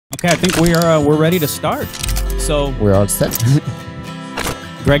Okay, I think we're ready to start. So We're all set.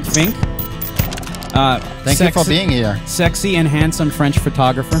 Greg Fink, Thank you for being here. sexy and handsome French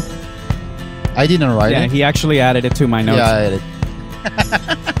photographer. I didn't write Yeah, it. he actually added it to my notes. Yeah, I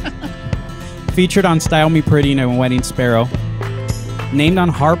did. Featured on Style Me Pretty and Wedding Sparrow. Named on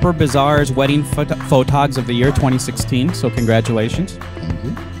Harper Bazaar's Wedding Photogs of the Year 2016. So congratulations. Thank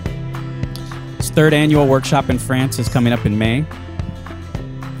you. His third annual workshop in France is coming up in May.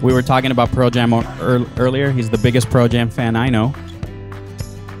 We were talking about Pearl Jam earlier. He's the biggest Pearl Jam fan I know.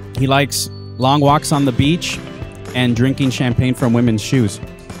 He likes long walks on the beach and drinking champagne from women's shoes.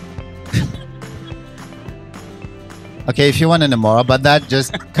 Okay, if you want to know more about that,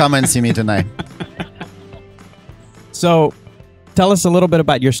 just come and see me tonight. So tell us a little bit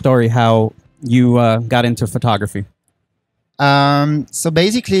about your story, how you got into photography. So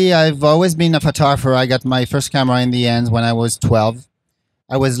basically, I've always been a photographer. I got my first camera in the end when I was 12.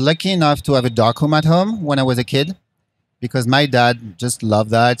 I was lucky enough to have a darkroom at home when I was a kid because my dad just loved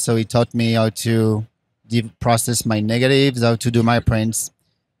that. So he taught me how to process my negatives, how to do my prints.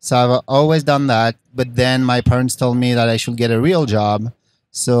 So I've always done that. But then my parents told me that I should get a real job.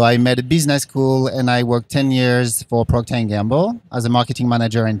 So I made a business school and I worked 10 years for Procter & Gamble as a marketing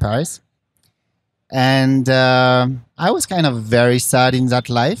manager in Paris. And I was kind of very sad in that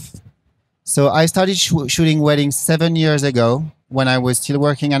life. So I started shooting weddings 7 years ago when I was still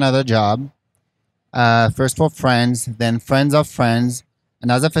working another job. First for friends, then friends of friends. And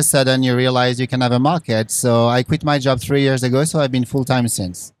as of a sudden, you realize you can have a market. So I quit my job 3 years ago. So I've been full-time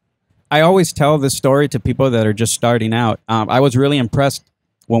since. I always tell this story to people that are just starting out. I was really impressed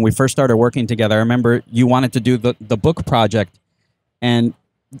when we first started working together. I remember you wanted to do the book project. And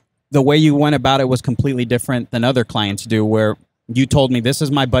the way you went about it was completely different than other clients do, where you told me, this is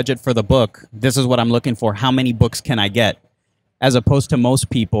my budget for the book. This is what I'm looking for. How many books can I get? As opposed to most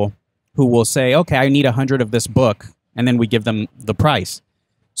people who will say, okay, I need 100 of this book. And then we give them the price.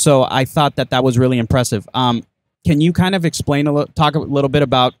 So I thought that was really impressive. Can you kind of explain talk a little bit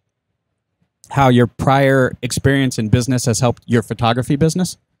about how your prior experience in business has helped your photography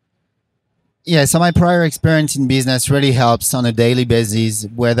business? Yeah, so my prior experience in business really helps on a daily basis,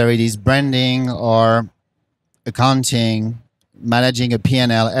 whether it is branding or accounting, managing a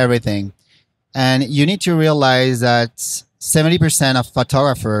P&L, everything. And you need to realize that 70% of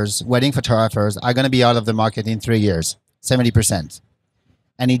photographers, wedding photographers, are going to be out of the market in 3 years, 70%.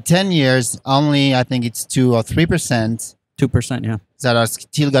 And in 10 years, only I think it's 2 or 3%. 2%, yeah. That are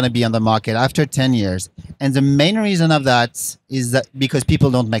still going to be on the market after 10 years. And the main reason of that is that because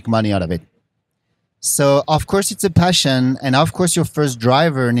people don't make money out of it. So, of course, it's a passion. And, of course, your first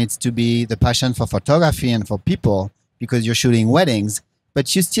driver needs to be the passion for photography and for people because you're shooting weddings.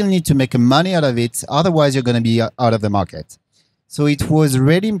 But you still need to make money out of it. Otherwise, you're going to be out of the market. So it was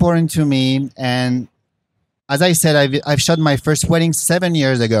really important to me. And as I said, I've shot my first wedding 7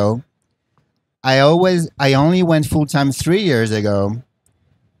 years ago. I only went full-time 3 years ago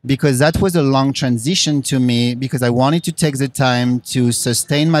because that was a long transition to me because I wanted to take the time to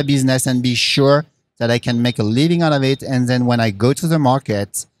sustain my business and be sure that I can make a living out of it. And then when I go to the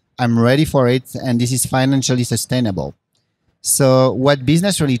market, I'm ready for it. And this is financially sustainable. So what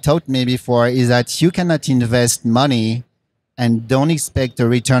business really taught me before is that you cannot invest money and don't expect a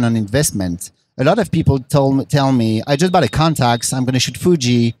return on investment. A lot of people tell me, I just bought a contacts, I'm going to shoot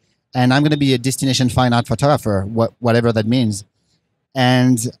Fuji, and I'm going to be a destination fine art photographer, whatever that means.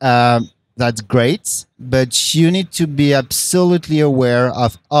 And that's great, but you need to be absolutely aware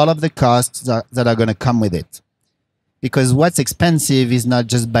of all of the costs that are going to come with it. Because what's expensive is not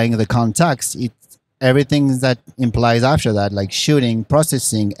just buying the contacts, it's everything that implies after that, like shooting,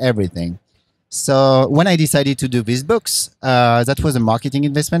 processing, everything. So when I decided to do these books, that was a marketing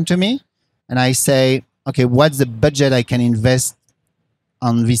investment to me. And I say, okay, what's the budget I can invest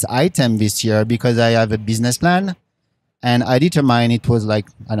on this item this year? Because I have a business plan. And I determined it was like,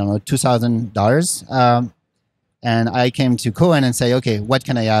 I don't know, $2,000. And I came to Cohen and say, okay, what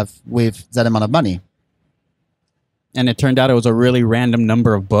can I have with that amount of money? And it turned out it was a really random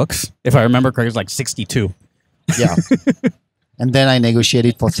number of books. If I remember correctly, it was like 62. Yeah. And then I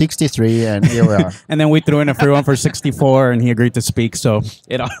negotiated for 63, and here we are. And then we threw in a free one for 64, and he agreed to speak. So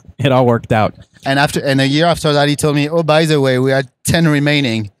it all worked out. And a year after that, he told me, oh, by the way, we had 10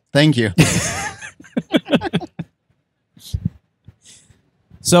 remaining. Thank you.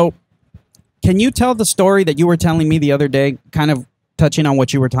 So can you tell the story that you were telling me the other day, kind of touching on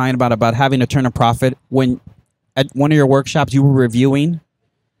what you were talking about having to turn a profit when at one of your workshops you were reviewing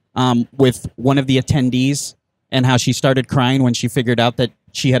with one of the attendees and how she started crying when she figured out that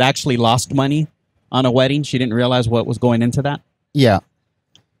she had actually lost money on a wedding. She didn't realize what was going into that. Yeah.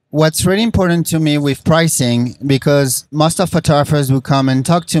 What's really important to me with pricing, because most of photographers who come and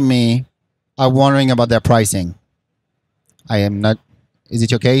talk to me are wondering about their pricing. I am not. Is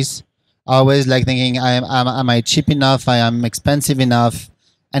it your case? Always like thinking, am I cheap enough? I am expensive enough?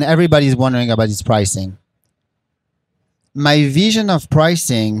 And everybody's wondering about its pricing. My vision of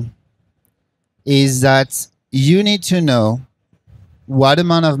pricing is that you need to know what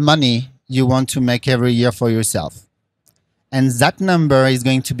amount of money you want to make every year for yourself. And that number is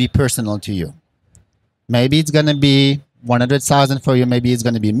going to be personal to you. Maybe it's going to be 100,000 for you. Maybe it's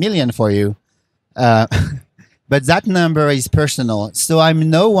going to be a million for you. But that number is personal. So I'm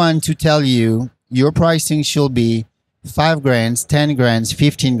no one to tell you your pricing should be 5 grand, 10 grand,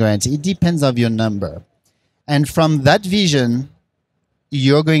 15 grand. It depends on your number. And from that vision,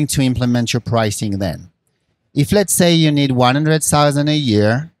 you're going to implement your pricing then. If let's say you need 100,000 a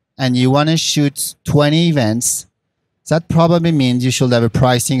year and you want to shoot 20 events, that probably means you should have a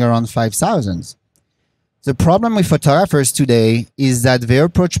pricing around 5,000. The problem with photographers today is that they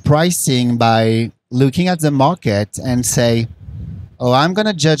approach pricing by looking at the market and say, oh, I'm going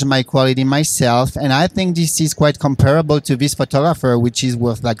to judge my quality myself, and I think this is quite comparable to this photographer, which is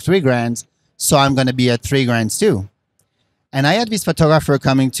worth like 3 grand, so I'm going to be at 3 grand too. And I had this photographer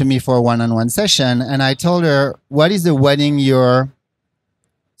coming to me for a one-on-one session, and I told her, what is the wedding you're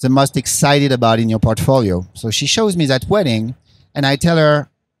the most excited about in your portfolio? So she shows me that wedding, and I tell her,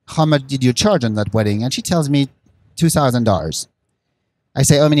 how much did you charge on that wedding? And she tells me $2,000. I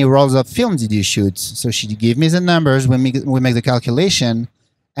say, how many rolls of film did you shoot? So she gave me the numbers. We make the calculation,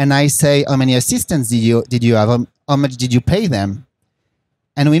 and I say, how many assistants did you have? How much did you pay them?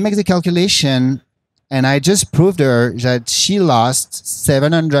 And we make the calculation, and I just proved her that she lost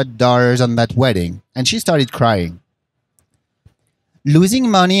 $700 on that wedding, and she started crying. Losing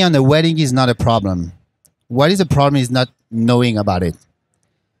money on a wedding is not a problem. What is a problem is not knowing about it.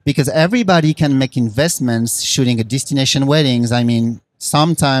 Because everybody can make investments shooting a destination weddings. I mean,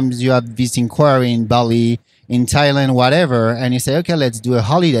 sometimes you have this inquiry in Bali, in Thailand, whatever, and you say, okay, let's do a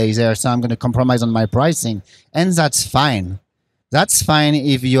holiday there, so I'm going to compromise on my pricing. And that's fine. That's fine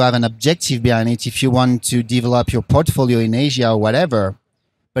if you have an objective behind it, if you want to develop your portfolio in Asia or whatever.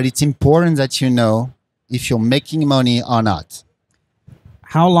 But it's important that you know if you're making money or not.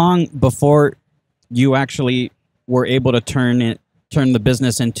 How long before you actually were able to turn the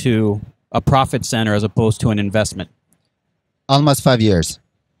business into a profit center as opposed to an investment? Almost 5 years.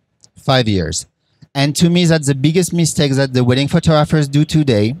 5 years. And to me, that's the biggest mistake that the wedding photographers do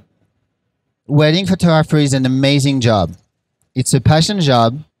today. Wedding photography is an amazing job. It's a passion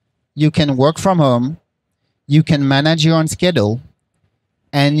job. You can work from home. You can manage your own schedule.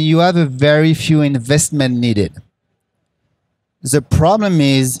 And you have a very few investment needed. The problem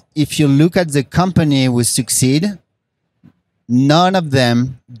is, if you look at the company who succeed, none of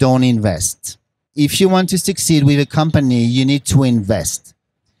them don't invest. If you want to succeed with a company, you need to invest.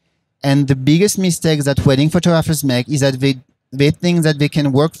 And the biggest mistake that wedding photographers make is that they think that they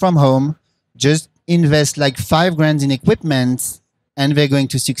can work from home, just invest like 5 grand in equipment, and they're going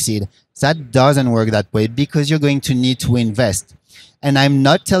to succeed. That doesn't work that way, because you're going to need to invest. And I'm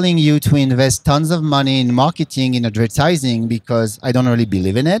not telling you to invest tons of money in marketing, in advertising, because I don't really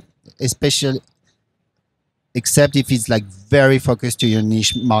believe in it, especially except if it's like very focused to your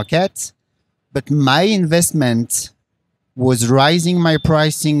niche market. But my investment was rising my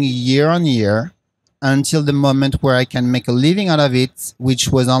pricing year on year until the moment where I can make a living out of it, which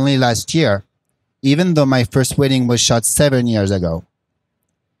was only last year, even though my first wedding was shot 7 years ago.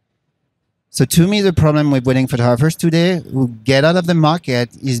 So to me, the problem with wedding photographers today who get out of the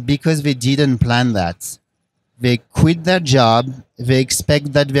market is because they didn't plan that. They quit their job. They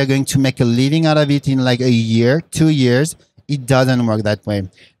expect that they're going to make a living out of it in like a year, 2 years. It doesn't work that way.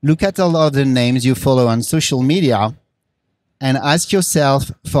 Look at all of the names you follow on social media and ask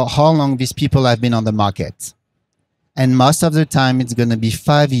yourself for how long these people have been on the market. And most of the time, it's going to be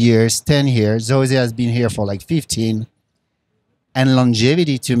 5 years, 10 years. Jose has been here for like 15. And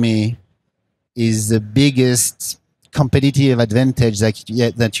longevity to me is the biggest competitive advantage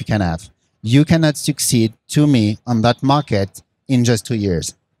that you can have. You cannot succeed, to me, on that market in just 2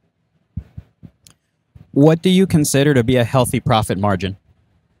 years. What do you consider to be a healthy profit margin?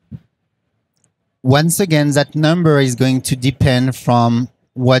 Once again, that number is going to depend from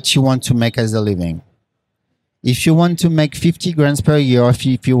what you want to make as a living. If you want to make 50 grand per year, or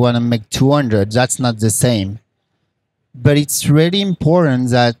if you want to make 200, that's not the same. But it's really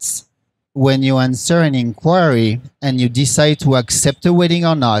important that when you answer an inquiry and you decide to accept a wedding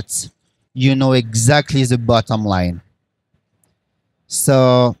or not, you know exactly the bottom line.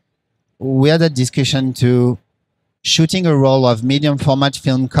 So we had a discussion too. Shooting a roll of medium format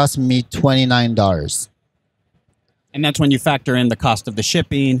film cost me $29. And that's when you factor in the cost of the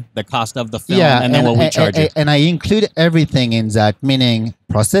shipping, the cost of the film, Yeah, and then what we charge you. and I include everything in that, meaning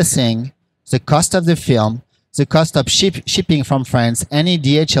processing, the cost of the film, the cost of shipping from France, any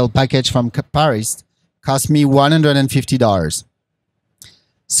DHL package from Paris cost me $150.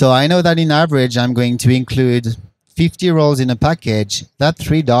 So I know that in average, I'm going to include 50 rolls in a package. That's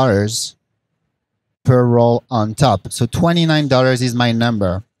 $3 per roll on top. So $29 is my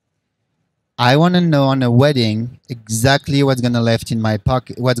number. I want to know on a wedding exactly what's going to left in my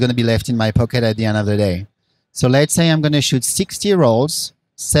pocket, what's going to be left in my pocket at the end of the day. So let's say I'm going to shoot 60 rolls,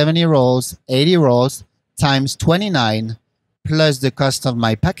 70 rolls, 80 rolls times 29 plus the cost of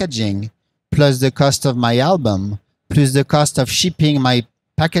my packaging, plus the cost of my album, plus the cost of shipping my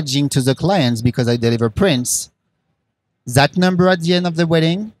packaging to the clients because I deliver prints. That number at the end of the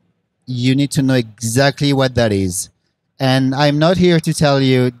wedding, you need to know exactly what that is. And I'm not here to tell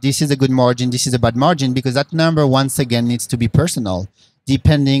you this is a good margin, this is a bad margin, because that number, once again, needs to be personal,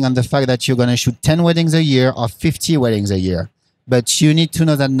 depending on the fact that you're going to shoot 10 weddings a year or 50 weddings a year. But you need to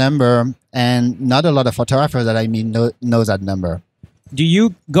know that number, and not a lot of photographers that I mean know that number. Do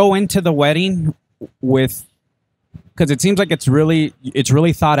you go into the wedding with, because it seems like it's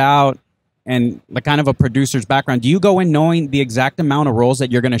really thought out and like kind of a producer's background. Do you go in knowing the exact amount of rolls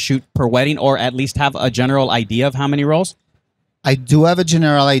that you're going to shoot per wedding, or at least have a general idea of how many rolls? I do have a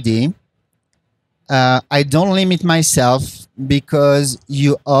general idea. I don't limit myself because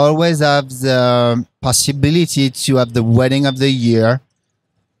you always have the possibility to have the wedding of the year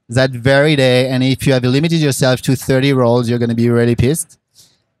that very day. And if you have limited yourself to 30 rolls, you're going to be really pissed.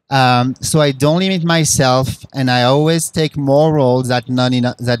 So I don't limit myself, and I always take more rolls than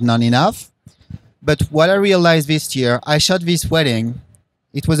not enough. But what I realized this year, I shot this wedding.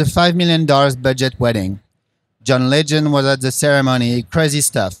 It was a $5 million budget wedding. John Legend was at the ceremony, crazy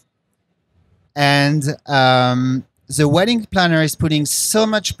stuff. And the wedding planner is putting so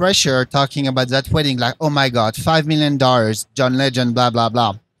much pressure talking about that wedding, like, oh my God, $5 million, John Legend, blah, blah,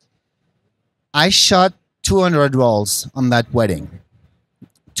 blah. I shot 200 rolls on that wedding.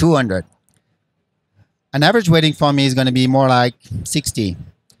 200. An average wedding for me is going to be more like 60.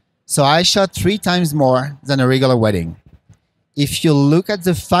 So I shot 3 times more than a regular wedding. If you look at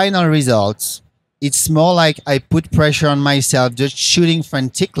the final results, it's more like I put pressure on myself just shooting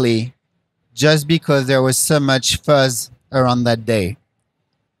frantically just because there was so much fuzz around that day.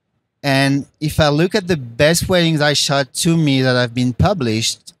 And if I look at the best weddings I shot to me that have been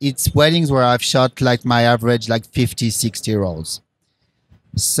published, it's weddings where I've shot like my average like 50, 60 rolls.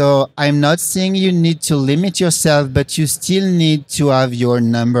 So I'm not saying you need to limit yourself, but you still need to have your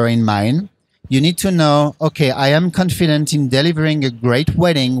number in mind. You need to know, okay, I am confident in delivering a great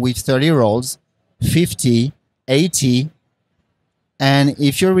wedding with 30 rolls, 50, 80. And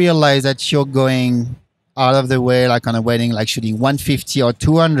if you realize that you're going out of the way, like on a wedding, like shooting 150 or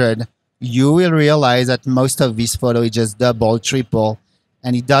 200, you will realize that most of this photo is just double, triple,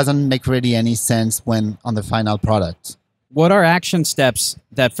 and it doesn't make really any sense when on the final product. What are action steps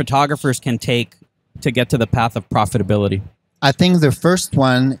that photographers can take to get to the path of profitability? I think the first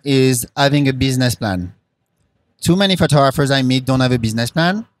one is having a business plan. Too many photographers I meet don't have a business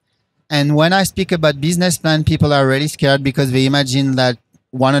plan. And when I speak about business plan, people are really scared because they imagine that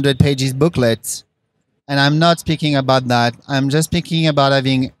 100 pages booklet. And I'm not speaking about that. I'm just speaking about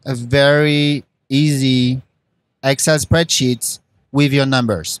having a very easy Excel spreadsheet with your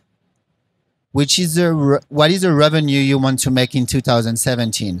numbers. Which is what is the revenue you want to make in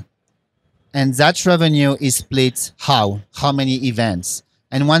 2017? And that revenue is split how? How many events?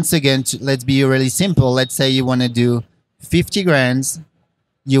 And once again, let's be really simple. Let's say you want to do 50 grand,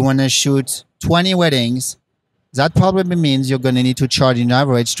 you want to shoot 20 weddings. That probably means you're going to need to charge in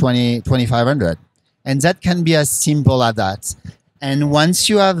average $2,500. And that can be as simple as that. And once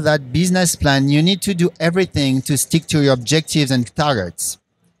you have that business plan, you need to do everything to stick to your objectives and targets.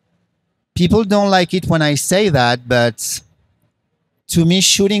 People don't like it when I say that, but to me,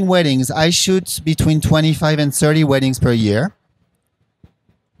 shooting weddings, I shoot between 25 and 30 weddings per year.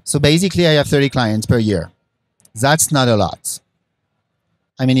 So basically, I have 30 clients per year. That's not a lot.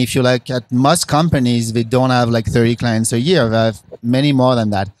 I mean, if you look at most companies, they don't have like 30 clients a year. They have many more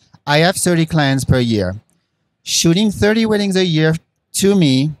than that. I have 30 clients per year. Shooting 30 weddings a year, to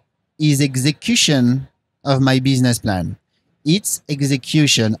me, is execution of my business plan. It's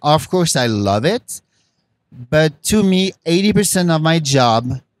execution. Of course, I love it. But to me, 80% of my job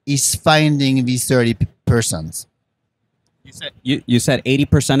is finding these 30%. You said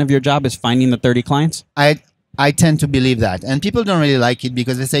 80% of your job is finding the 30 clients? I I tend to believe that. And people don't really like it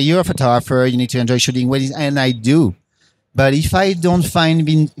because they say, you're a photographer, you need to enjoy shooting weddings. And I do. But if I don't find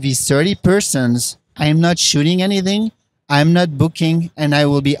these 30 persons, I'm not shooting anything, I'm not booking, and I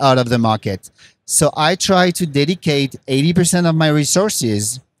will be out of the market. So I try to dedicate 80% of my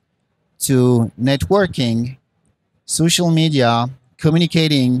resources to networking, social media,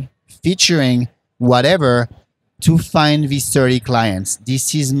 communicating, featuring, whatever, to find these 30 clients.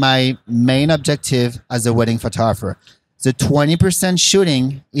 This is my main objective as a wedding photographer. The 20%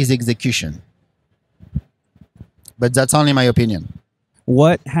 shooting is execution. But that's only my opinion.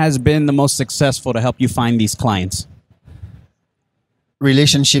 What has been the most successful to help you find these clients?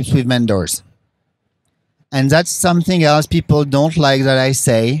 Relationships with mentors. And that's something else people don't like that I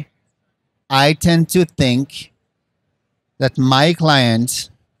say. I tend to think that my client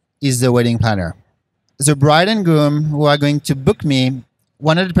is the wedding planner. The bride and groom who are going to book me,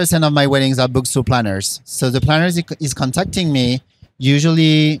 100% of my weddings are booked through planners. So the planner is contacting me,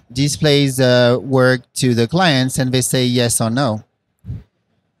 usually displays work to the clients, and they say yes or no.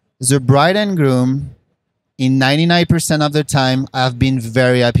 The bride and groom, in 99% of the time, have been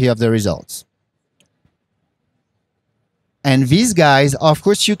very happy of the results. And these guys, of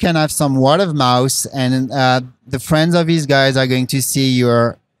course, you can have some word of mouth, and the friends of these guys are going to see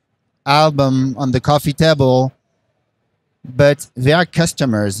your album on the coffee table, but they are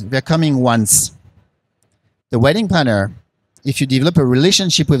customers. They're coming once. The wedding planner, if you develop a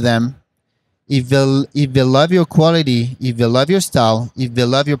relationship with them, if they love your quality, if they love your style, if they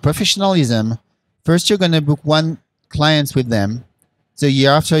love your professionalism, first you're going to book 1 client with them. The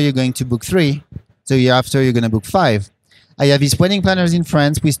year after, you're going to book 3. The year after, you're going to book 5. I have these wedding planners in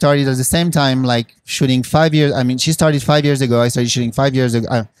France. We started at the same time, like shooting 5 years. I mean, she started 5 years ago. I started shooting 5 years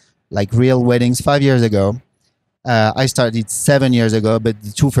ago, like real weddings 5 years ago. I started 7 years ago, but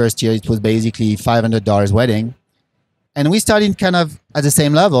the 2 first years, it was basically $500 wedding. And we started kind of at the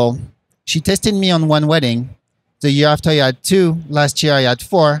same level. She tested me on 1 wedding. The year after, I had 2. Last year, I had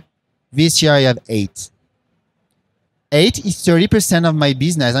 4. This year, I have 8. 8 is 30% of my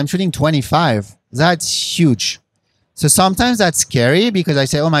business. I'm shooting 25. That's huge. So sometimes that's scary because I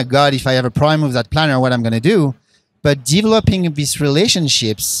say, oh my God, if I have a problem with that planner, what I'm going to do? But developing these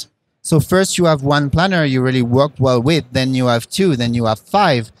relationships. So first you have 1 planner you really work well with, then you have 2, then you have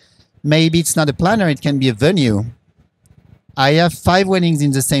 5. Maybe it's not a planner, it can be a venue. I have 5 weddings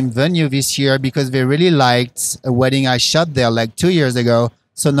in the same venue this year because they really liked a wedding I shot there like 2 years ago.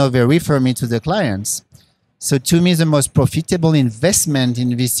 So now they refer me to the clients. So to me, the most profitable investment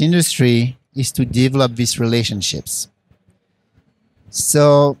in this industry is to develop these relationships.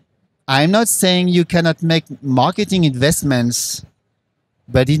 So I'm not saying you cannot make marketing investments,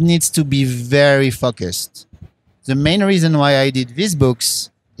 but it needs to be very focused. The main reason why I did these books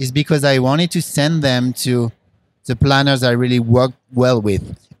is because I wanted to send them to the planners I really work well with.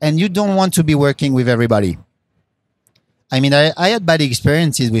 And you don't want to be working with everybody. I mean, I had bad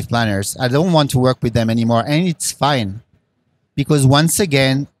experiences with planners. I don't want to work with them anymore, and it's fine. Because once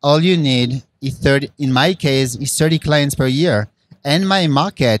again, all you need is 30, in my case, is 30 clients per year. And my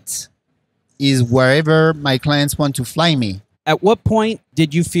market is wherever my clients want to fly me. At what point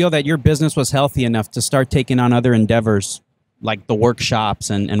did you feel that your business was healthy enough to start taking on other endeavors like the workshops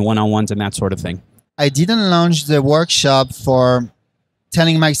and one-on-ones and that sort of thing? I didn't launch the workshop for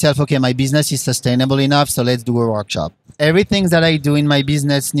telling myself, okay, my business is sustainable enough, so let's do a workshop. Everything that I do in my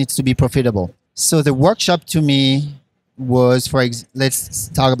business needs to be profitable. So the workshop to me was, let's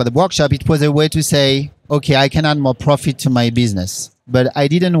talk about the workshop. It was a way to say, okay, I can add more profit to my business. But I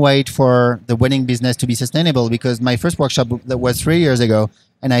didn't wait for the wedding business to be sustainable because my first workshop that was 3 years ago,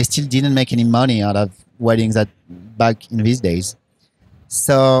 and I still didn't make any money out of weddings back in these days.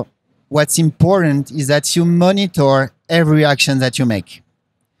 So what's important is that you monitor every action that you make.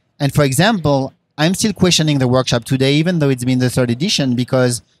 And for example, I'm still questioning the workshop today, even though it's been the 3rd edition,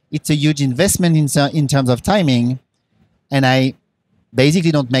 because it's a huge investment in terms of timing. And I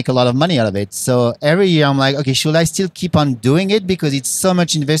basically don't make a lot of money out of it. So every year I'm like, okay, should I still keep on doing it because it's so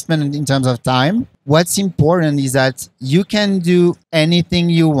much investment in terms of time? What's important is that you can do anything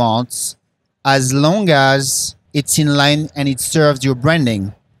you want as long as it's in line and it serves your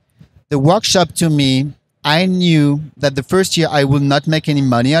branding. The workshop, to me, I knew that the first year I would not make any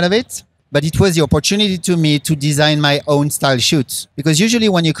money out of it, but it was the opportunity to me to design my own style shoots. Because usually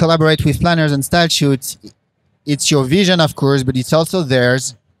when you collaborate with planners on style shoots, it's your vision, of course, but it's also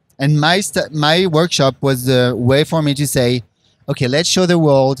theirs. And my workshop was the way for me to say, okay, let's show the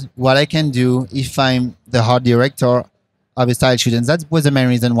world what I can do if I'm the art director of a style shoot. And that was the main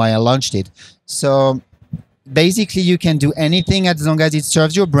reason why I launched it. So basically, you can do anything as long as it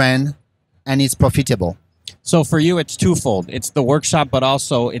serves your brand and it's profitable. So for you, it's twofold. It's the workshop, but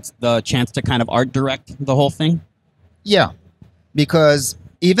also it's the chance to kind of art direct the whole thing. Yeah, because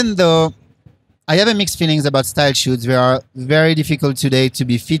even though I have a mixed feelings about style shoots, they are very difficult today to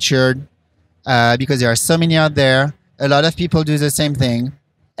be featured because there are so many out there. A lot of people do the same thing.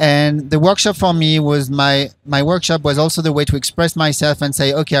 And the workshop for me was my workshop was also the way to express myself and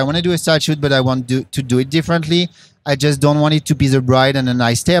say, okay, I want to do a style shoot, but I want to do it differently. I just don't want it to be the bride and a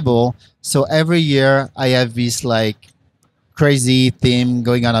nice table. So every year I have this like crazy theme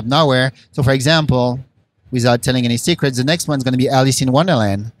going on out of nowhere. So for example, without telling any secrets, the next one's going to be Alice in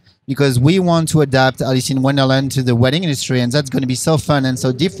Wonderland, because we want to adapt Alice in Wonderland to the wedding industry, and that's going to be so fun and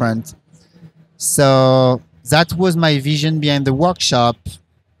so different. So that was my vision behind the workshop.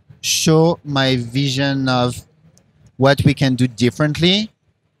 Show my vision of what we can do differently,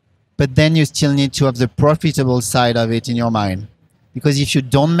 but then you still need to have the profitable side of it in your mind. Because if you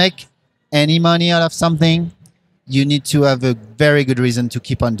don't make any money out of something, you need to have a very good reason to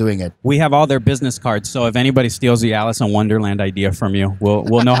keep on doing it. We have all their business cards, so if anybody steals the Alice in Wonderland idea from you,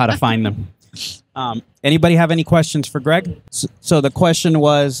 we'll know how to find them. Anybody have any questions for Greg? So the question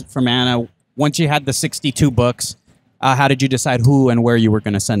was from Anna, once you had the 62 books, how did you decide who and where you were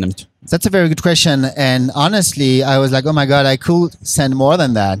going to send them to? That's a very good question. And honestly, I was like, oh my God, I could send more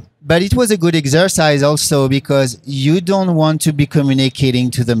than that. But it was a good exercise also because you don't want to be communicating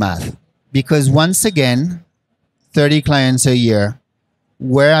to the math. Because once again, 30 clients a year,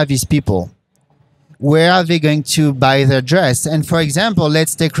 where are these people? Where are they going to buy their dress? And for example,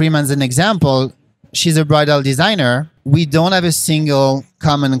 let's take Rima as an example. She's a bridal designer. We don't have a single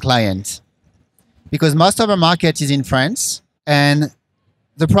common client, because most of our market is in France, and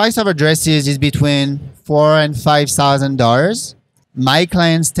the price of our dresses is between $4,000 and $5,000. My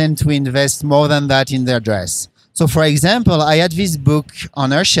clients tend to invest more than that in their dress. So for example, I had this book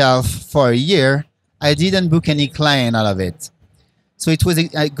on her shelf for a year. I didn't book any client out of it. So it was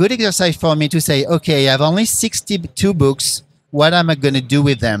a good exercise for me to say, okay, I have only 62 books. What am I going to do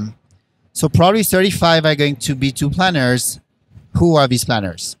with them? So probably 35 are going to be 2 planners. Who are these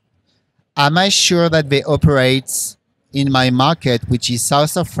planners? Am I sure that they operate in my market, which is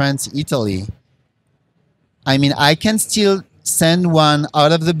south of France, Italy? I mean, I can still send one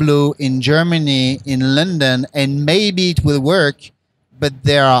out of the blue in Germany, in London, and maybe it will work, but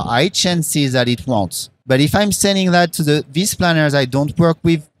there are high chances that it won't. But if I'm sending that to these planners I don't work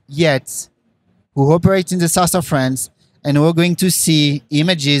with yet, who operate in the south of France, and who are going to see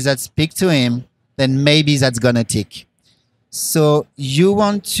images that speak to him, then maybe that's going to tick. So you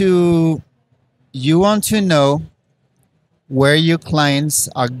want to know where your clients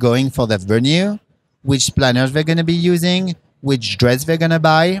are going for their venue, which planners they're going to be using, which dress they're going to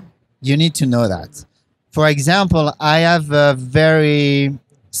buy. You need to know that. For example, I have a very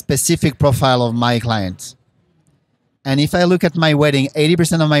specific profile of my client. And if I look at my wedding,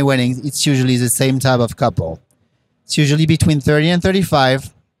 80% of my weddings, it's usually the same type of couple. It's usually between 30 and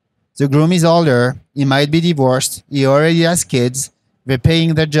 35. The groom is older. He might be divorced. He already has kids. They're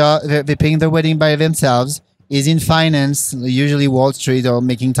paying their job. They're paying their wedding by themselves. He's in finance, usually Wall Street, or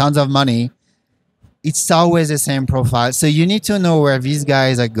making tons of money. It's always the same profile. So you need to know where these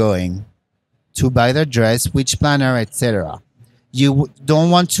guys are going to buy their dress, which planner, etc. You don't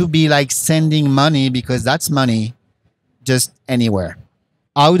want to be like sending money, because that's money just anywhere.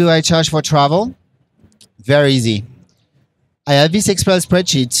 How do I charge for travel? Very easy. I have this Excel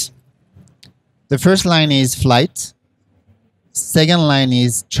spreadsheet. The first line is flight. Second line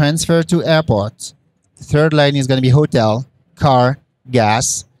is transfer to airport. The third line is going to be hotel, car,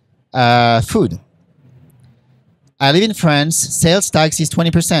 gas, food. I live in France. Sales tax is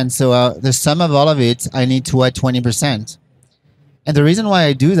 20%. So the sum of all of it, I need to add 20%. And the reason why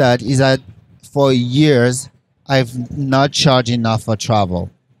I do that is that for years, I've not charged enough for travel.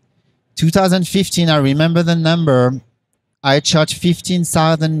 2015, I remember the number. I charged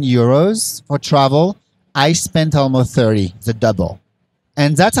 15,000 euros for travel. I spent almost 30, the double.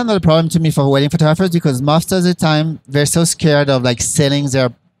 And that's another problem to me for wedding photographers, because most of the time they're so scared of like selling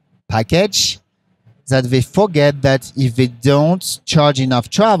their package that they forget that if they don't charge enough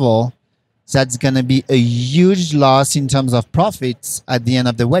travel, that's going to be a huge loss in terms of profits at the end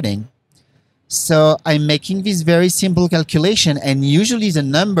of the wedding. So I'm making this very simple calculation, and usually the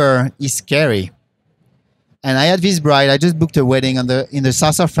number is scary. And I had this bride, I just booked a wedding in the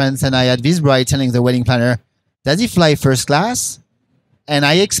south of France, and I had this bride telling the wedding planner, does he fly first class? And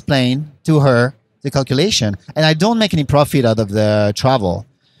I explained to her the calculation. And I don't make any profit out of the travel.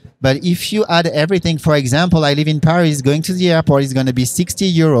 But if you add everything, for example, I live in Paris, going to the airport is going to be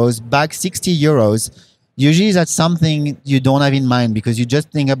 60 euros, back 60 euros. Usually that's something you don't have in mind, because you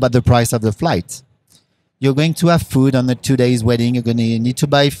just think about the price of the flight. You're going to have food on the 2 days wedding. You're going to need to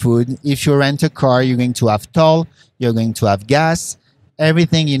buy food. If you rent a car, you're going to have toll. You're going to have gas.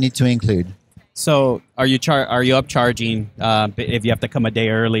 Everything you need to include. So are you upcharging if you have to come a day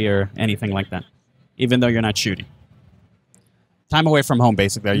early or anything like that, even though you're not shooting? Time away from home,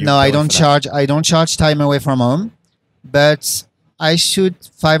 basically. No, I don't charge. I don't charge time away from home, but I shoot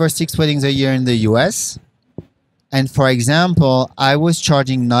 5 or 6 weddings a year in the US. And for example, I was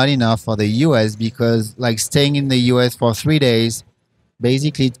charging not enough for the US because like staying in the US for 3 days,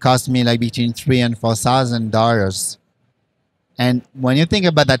 basically it cost me like between $3,000 and $4,000. And when you think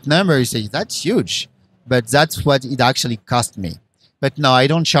about that number, you say, that's huge. But that's what it actually cost me. But no, I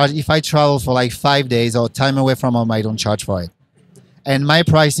don't charge. If I travel for like 5 days or time away from home, I don't charge for it. And my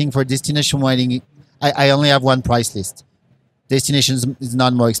pricing for destination wedding, I only have one price list. Destinations is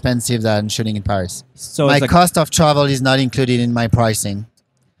not more expensive than shooting in Paris. So my cost of travel is not included in my pricing.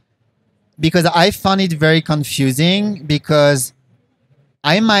 Because I found it very confusing because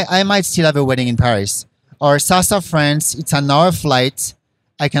I might still have a wedding in Paris. Or south of France, it's an hour flight.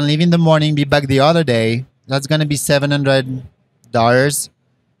 I can leave in the morning, be back the other day. That's going to be $700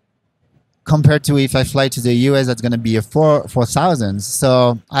 compared to if I fly to the US, that's going to be a 4,000.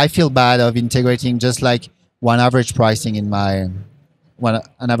 So I feel bad of integrating just like an average pricing in an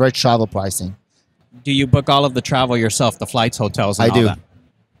average travel pricing. Do you book all of the travel yourself, the flights, hotels, and I do. all that?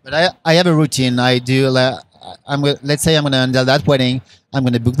 But I have a routine. I do. Let's say I'm going to handle that wedding. I'm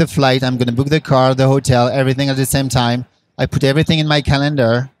going to book the flight. I'm going to book the car, the hotel, everything at the same time. I put everything in my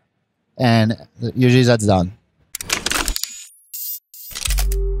calendar, and usually that's done.